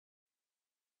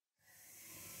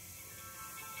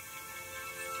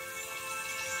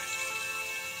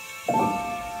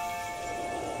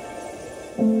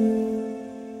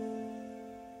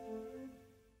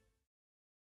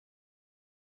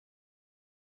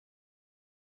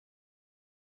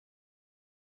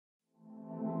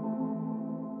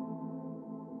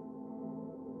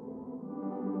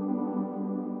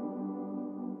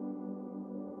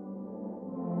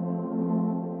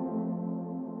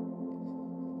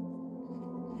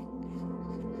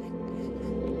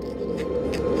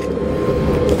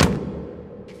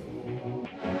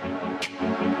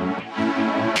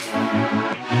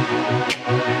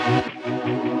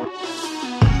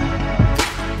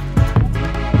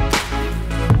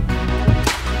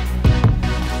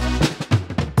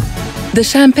The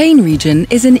Champagne region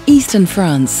is in eastern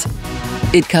France.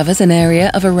 It covers an area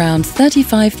of around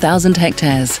 35,000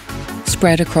 hectares,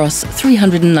 spread across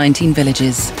 319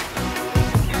 villages.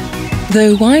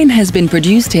 Though wine has been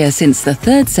produced here since the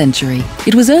 3rd century,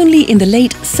 it was only in the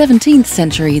late 17th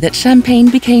century that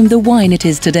Champagne became the wine it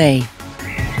is today.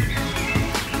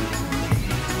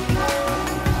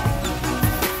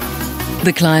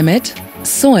 The climate,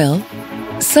 soil,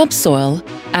 subsoil,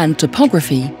 and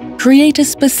topography create a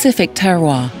specific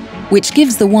terroir, which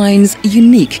gives the wines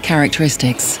unique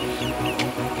characteristics.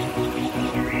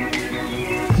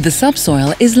 The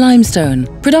subsoil is limestone,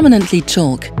 predominantly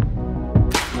chalk,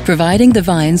 providing the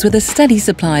vines with a steady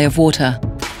supply of water.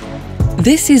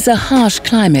 This is a harsh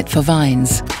climate for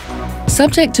vines.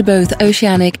 Subject to both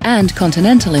oceanic and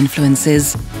continental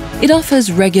influences, it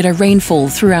offers regular rainfall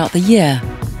throughout the year,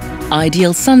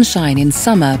 ideal sunshine in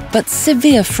summer, but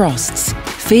severe frosts,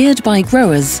 feared by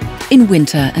growers in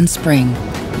winter and spring.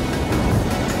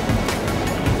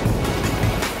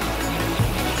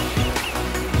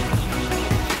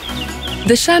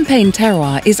 The Champagne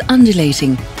terroir is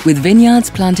undulating, with vineyards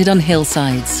planted on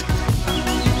hillsides.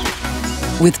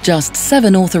 With just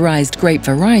 7 authorized grape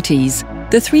varieties,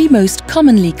 the 3 most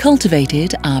commonly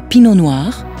cultivated are Pinot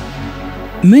Noir,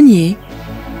 Meunier,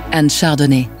 and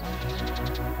Chardonnay.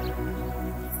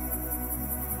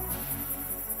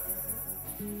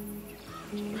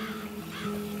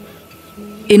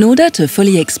 In order to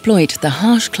fully exploit the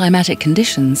harsh climatic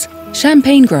conditions,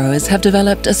 Champagne growers have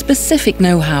developed a specific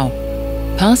know-how,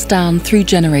 passed down through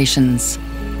generations.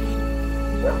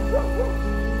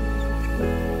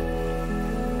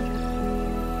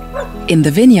 In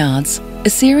the vineyards, a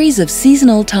series of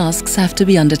seasonal tasks have to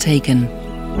be undertaken.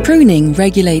 Pruning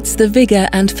regulates the vigor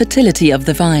and fertility of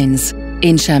the vines.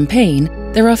 In Champagne,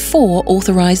 there are 4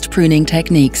 authorized pruning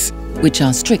techniques, which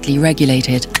are strictly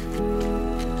regulated.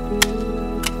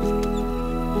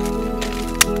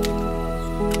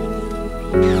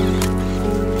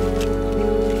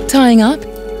 Tying up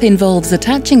involves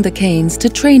attaching the canes to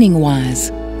training wires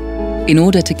in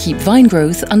order to keep vine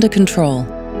growth under control.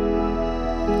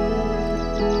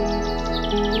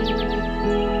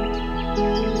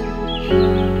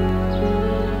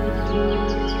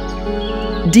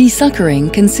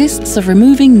 Desuckering consists of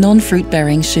removing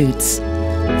non-fruit-bearing shoots.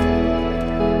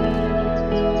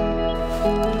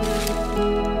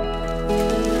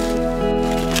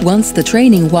 Once the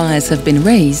training wires have been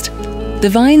raised, the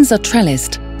vines are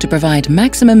trellised to provide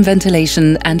maximum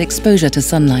ventilation and exposure to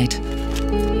sunlight.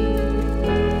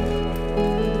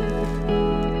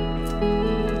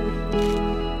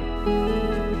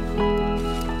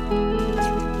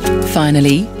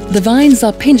 Finally, the vines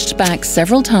are pinched back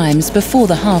several times before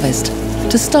the harvest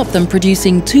to stop them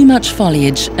producing too much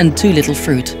foliage and too little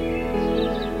fruit.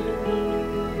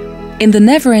 In the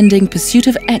never-ending pursuit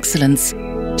of excellence,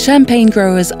 Champagne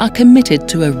growers are committed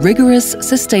to a rigorous,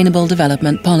 sustainable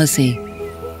development policy,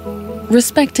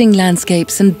 respecting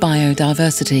landscapes and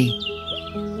biodiversity,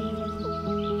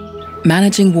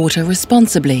 managing water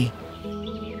responsibly,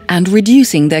 and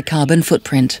reducing their carbon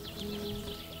footprint.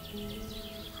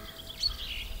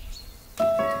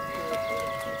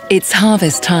 It's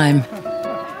harvest time.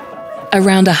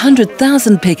 Around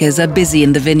 100,000 pickers are busy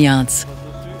in the vineyards.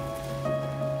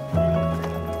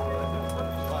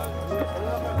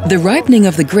 The ripening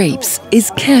of the grapes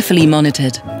is carefully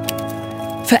monitored.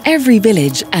 For every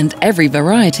village and every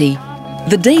variety,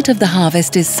 the date of the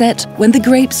harvest is set when the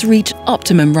grapes reach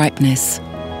optimum ripeness.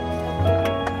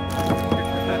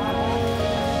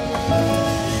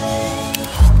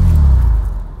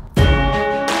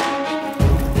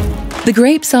 The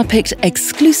grapes are picked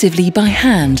exclusively by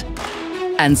hand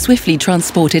and swiftly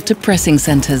transported to pressing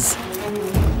centers.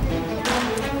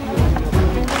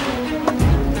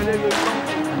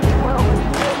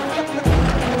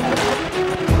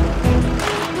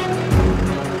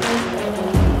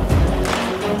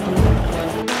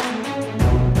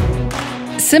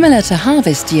 Similar to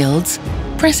harvest yields,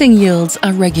 pressing yields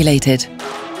are regulated.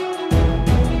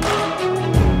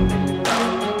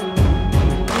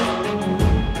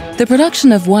 The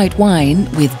production of white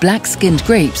wine with black-skinned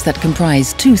grapes that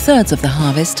comprise 2/3 of the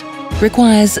harvest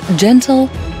requires gentle,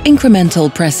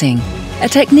 incremental pressing, a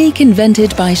technique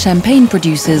invented by Champagne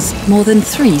producers more than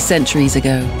 3 centuries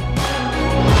ago.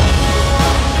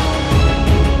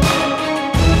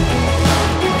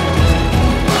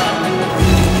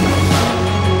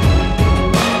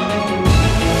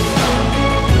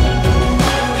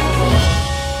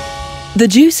 The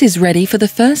juice is ready for the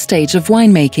first stage of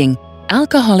winemaking,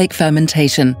 alcoholic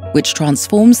fermentation, which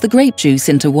transforms the grape juice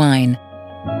into wine.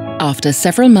 After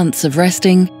several months of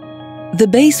resting, the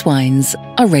base wines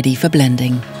are ready for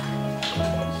blending.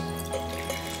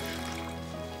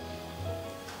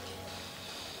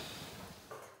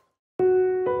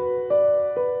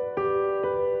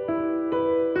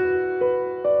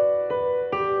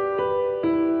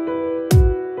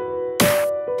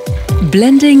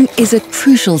 Blending is a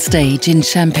crucial stage in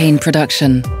champagne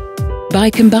production. By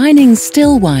combining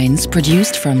still wines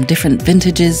produced from different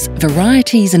vintages,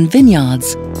 varieties and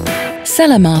vineyards,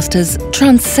 cellar masters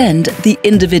transcend the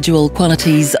individual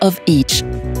qualities of each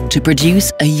to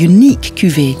produce a unique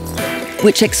cuvée,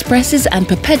 which expresses and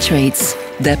perpetuates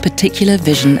their particular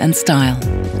vision and style.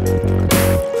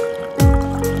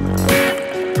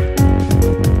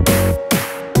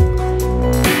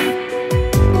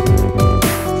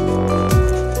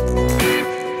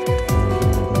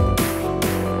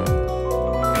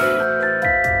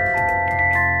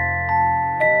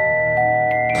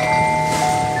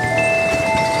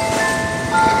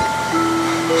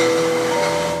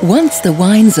 Once the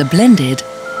wines are blended,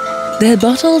 they're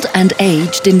bottled and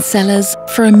aged in cellars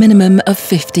for a minimum of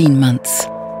 15 months.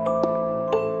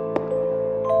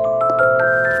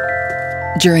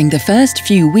 During the first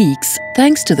few weeks,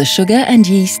 thanks to the sugar and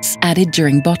yeasts added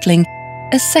during bottling,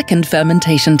 a second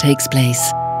fermentation takes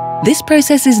place. This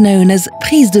process is known as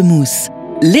prise de mousse,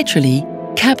 literally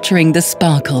capturing the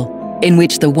sparkle, in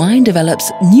which the wine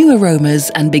develops new aromas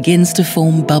and begins to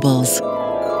form bubbles.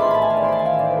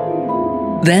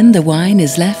 Then the wine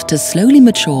is left to slowly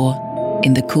mature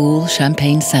in the cool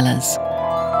champagne cellars.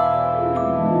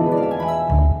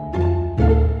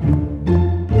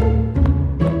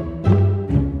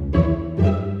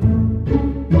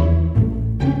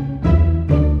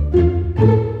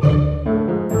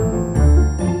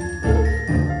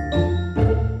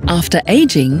 After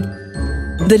aging,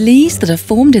 the lees that are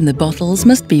formed in the bottles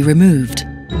must be removed.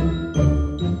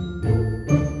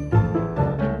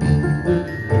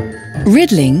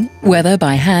 Riddling, whether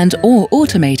by hand or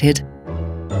automated,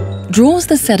 draws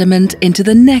the sediment into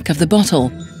the neck of the bottle,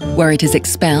 where it is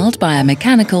expelled by a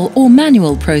mechanical or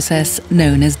manual process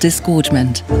known as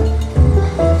disgorgement.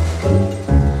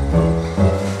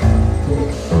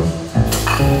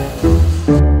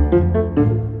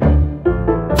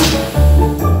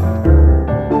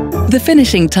 The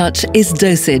finishing touch is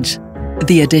dosage,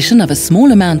 the addition of a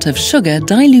small amount of sugar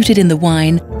diluted in the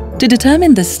wine to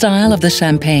determine the style of the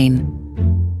champagne.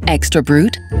 Extra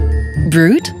brut,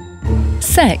 brut,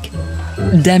 sec,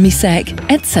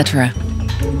 demi-sec, etc.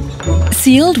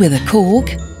 Sealed with a cork,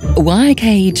 wire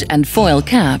cage and foil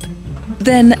cap,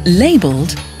 then labelled,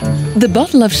 the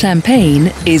bottle of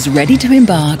champagne is ready to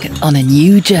embark on a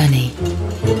new journey.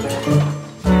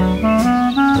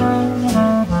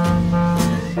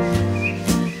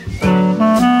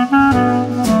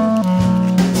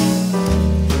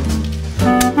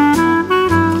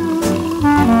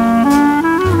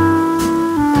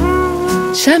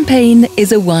 Champagne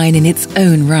is a wine in its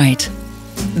own right.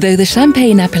 Though the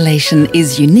champagne appellation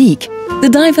is unique, the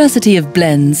diversity of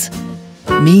blends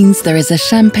means there is a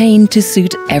champagne to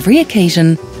suit every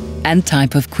occasion and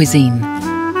type of cuisine.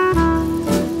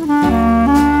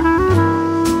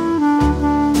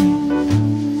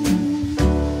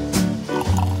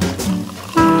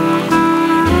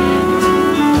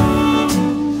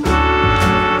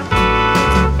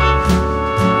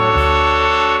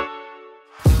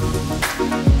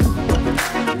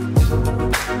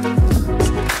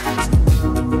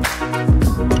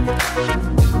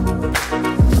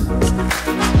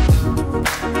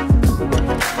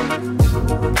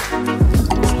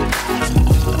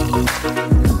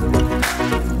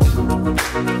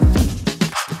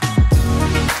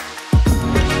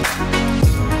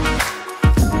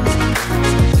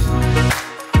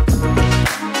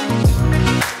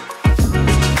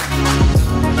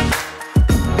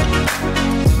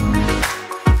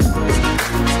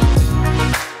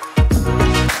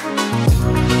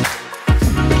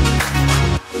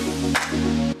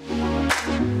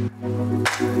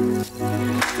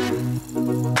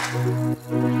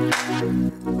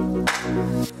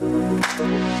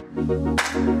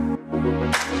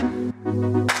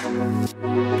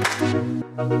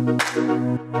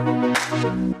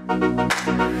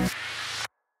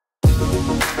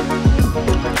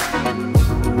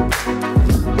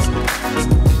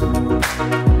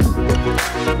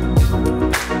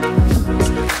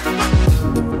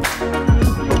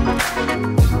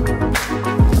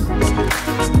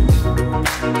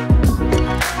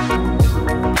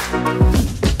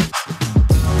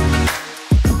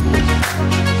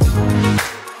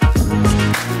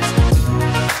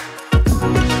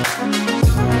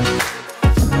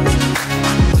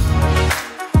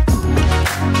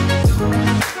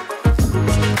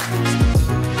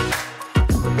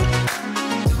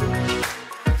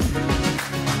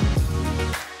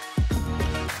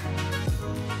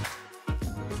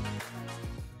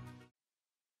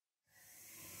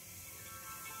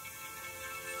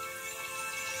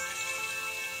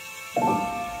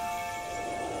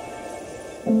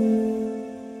 you.